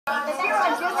Hello?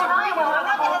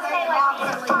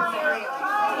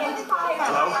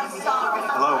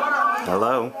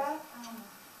 Hello?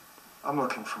 I'm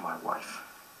looking for my wife.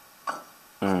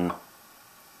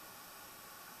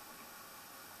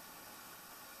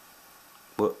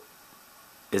 What?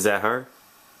 Is that her?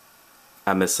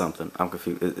 I missed something. I'm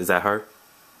confused. Is that her?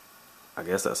 I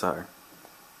guess that's her.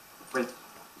 Wait.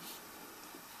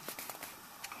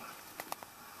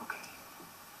 Okay.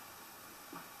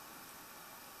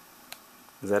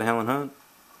 Is that Helen Hunt?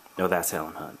 No, that's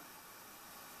Helen Hunt.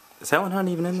 Is Helen Hunt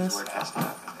even in This this? is where it has to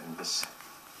happen, and this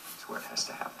is where it has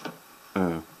to happen.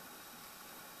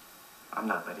 I'm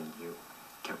not letting you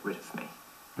get rid of me.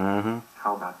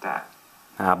 How about that?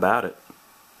 How about it?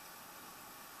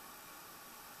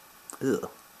 Ugh.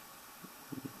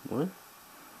 What?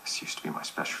 This used to be my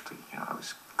specialty. You know, I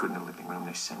was good in the living room.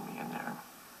 They send me in there, and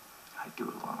I do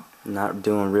it alone. Not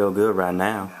doing real good right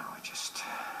now. Now I just...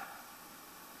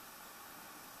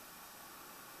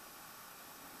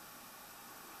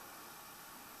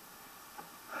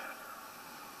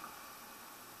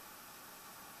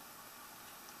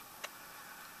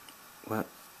 What?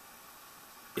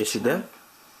 Is she dead?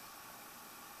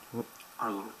 Our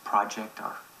little project,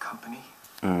 our company,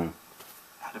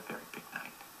 had a very big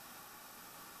night.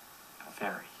 A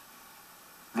very,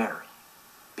 very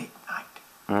big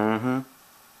night.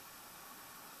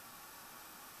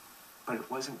 But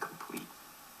it wasn't complete.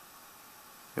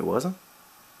 It wasn't?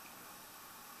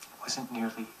 It wasn't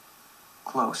nearly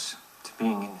close to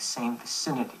being in the same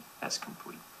vicinity as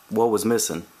complete. What was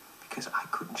missing? Because I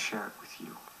couldn't share it with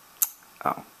you.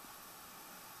 Oh.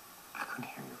 I couldn't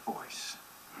hear your voice.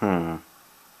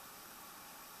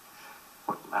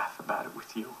 Or laugh about it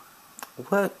with you.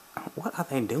 What are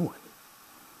they doing?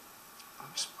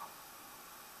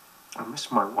 I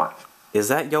miss my wife. Is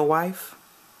that your wife?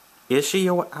 Is she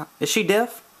is she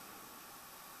deaf?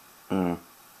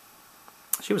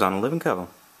 She was on a living cover.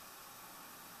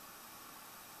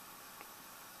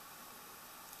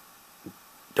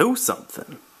 Do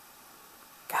something.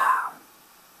 God.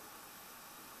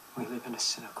 We live in a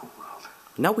cynical world.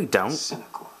 No, we don't.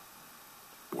 Cynical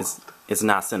world. It's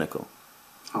not cynical.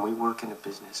 And we work in a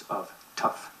business of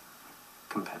tough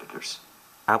competitors.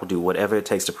 I will do whatever it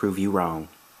takes to prove you wrong.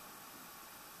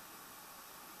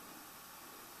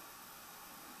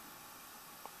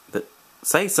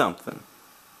 Say something.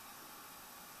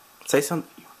 Say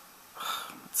something.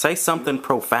 Say something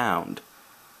profound.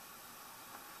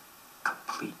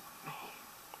 Complete me.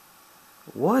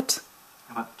 What?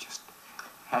 Well, just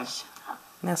as...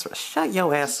 That's right. Shut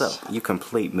your ass up. You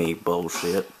complete me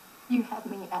bullshit. You had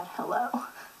me at hello.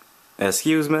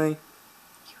 Excuse me? You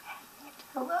had me at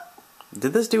hello.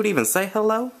 Did this dude even say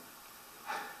hello?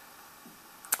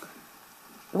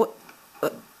 What?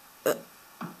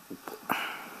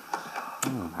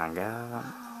 Oh my god.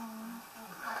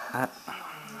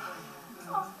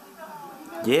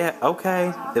 Yeah,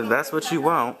 okay. If that's what you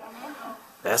want,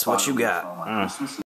 that's what you got.